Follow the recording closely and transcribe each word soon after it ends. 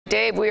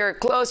Dave, we are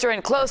closer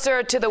and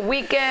closer to the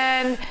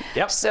weekend.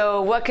 Yep.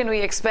 So what can we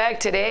expect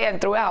today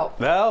and throughout?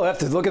 Well, we have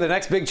to look at the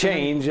next big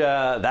change.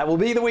 That will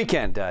be the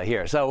weekend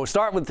here. So we'll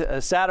start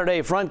with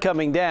Saturday, front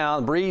coming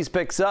down. Breeze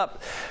picks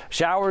up.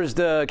 Showers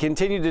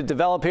continue to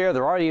develop here.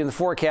 They're already in the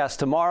forecast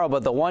tomorrow,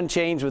 but the one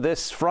change with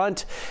this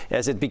front,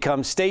 as it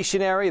becomes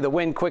stationary, the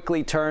wind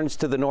quickly turns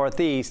to the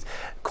northeast,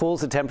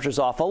 cools the temperatures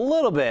off a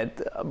little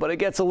bit, but it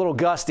gets a little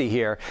gusty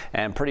here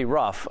and pretty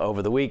rough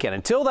over the weekend.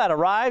 Until that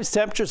arrives,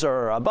 temperatures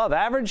are above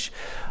average.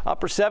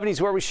 Upper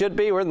 70s where we should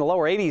be. We're in the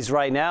lower 80s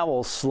right now.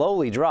 We'll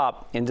slowly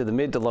drop into the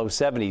mid to low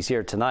 70s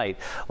here tonight.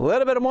 A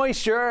little bit of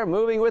moisture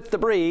moving with the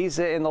breeze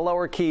in the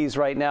lower Keys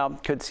right now.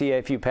 Could see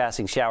a few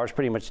passing showers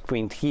pretty much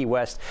between Key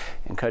West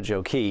and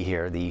Cudjoe Key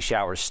here. The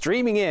showers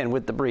streaming in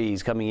with the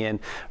breeze coming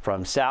in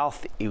from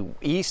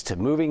southeast,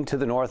 moving to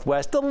the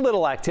northwest. A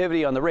little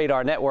activity on the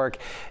radar network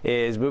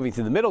is moving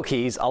through the middle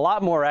Keys. A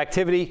lot more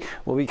activity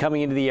will be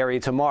coming into the area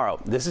tomorrow.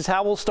 This is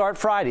how we'll start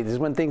Friday. This is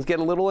when things get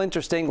a little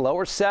interesting.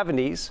 Lower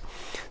 70s.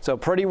 So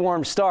pretty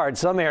warm start.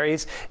 Some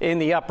areas in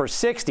the upper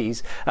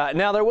 60s.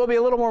 Now there will be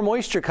a little more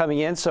moisture coming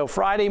in. So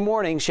Friday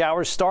morning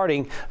showers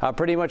starting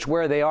pretty much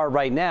where they are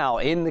right now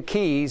in the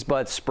Keys,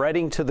 but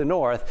spreading to the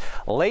north.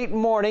 Late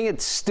morning,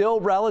 it's still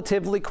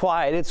relatively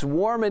quiet. It's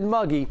warm and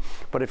muggy,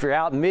 but if you're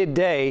out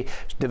midday,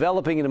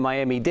 developing into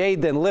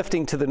Miami-Dade, then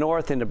lifting to the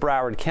north into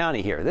Broward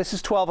County here. This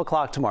is 12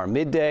 o'clock tomorrow.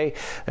 Midday,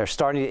 they're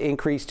starting to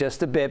increase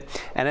just a bit.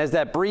 And as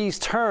that breeze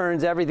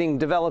turns, everything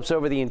develops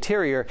over the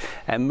interior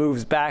and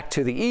moves back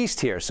to the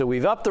east here. So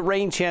we've upped the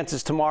rain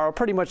chances tomorrow,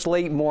 pretty much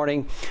late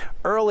morning,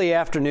 early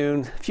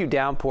afternoon, a few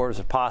downpours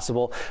if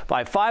possible.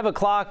 By 5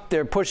 o'clock,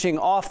 they're pushing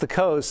off the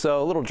coast,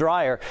 so a little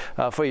drier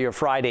for your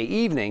Friday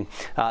evening.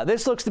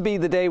 This looks to be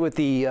the day with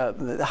the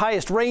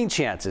highest rain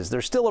chances.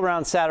 They're still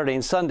around Saturday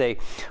and Sunday,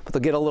 but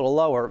they'll get a little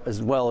lower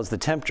as well as the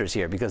temperatures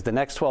here, because the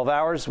next 12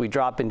 hours we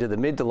drop into the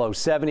mid to low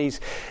 70s.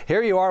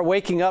 Here you are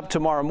waking up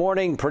tomorrow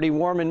morning, pretty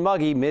warm and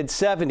muggy, mid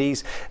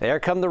 70s. There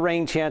come the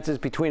rain chances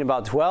between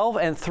about 12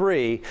 and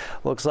 3.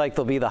 Looks like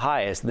they'll be the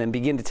highest, and then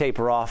begin to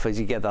taper off as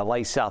you get the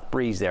light south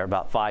breeze there,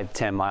 about 5 to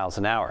 10 miles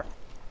an hour.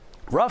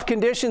 Rough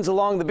conditions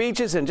along the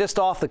beaches and just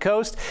off the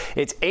coast.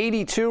 It's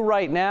 82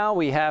 right now.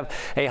 We have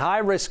a high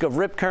risk of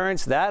rip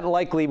currents. That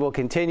likely will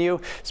continue,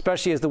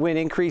 especially as the wind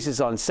increases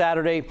on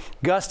Saturday.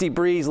 Gusty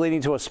breeze leading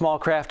to a small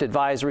craft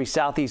advisory.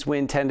 Southeast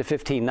wind 10 to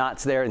 15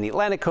 knots there in the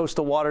Atlantic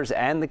coastal waters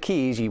and the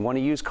Keys. You want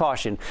to use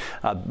caution.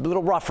 A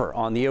little rougher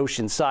on the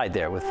ocean side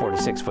there with 4 to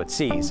 6 foot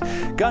seas.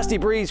 Gusty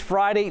breeze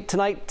Friday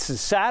tonight to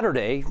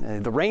Saturday.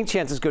 The rain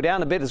chances go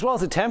down a bit as well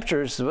as the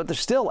temperatures, but they're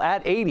still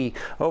at 80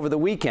 over the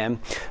weekend.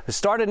 The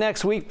start of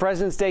next week,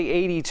 President's Day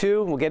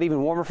 82. We'll get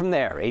even warmer from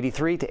there,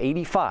 83 to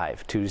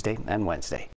 85 Tuesday and Wednesday.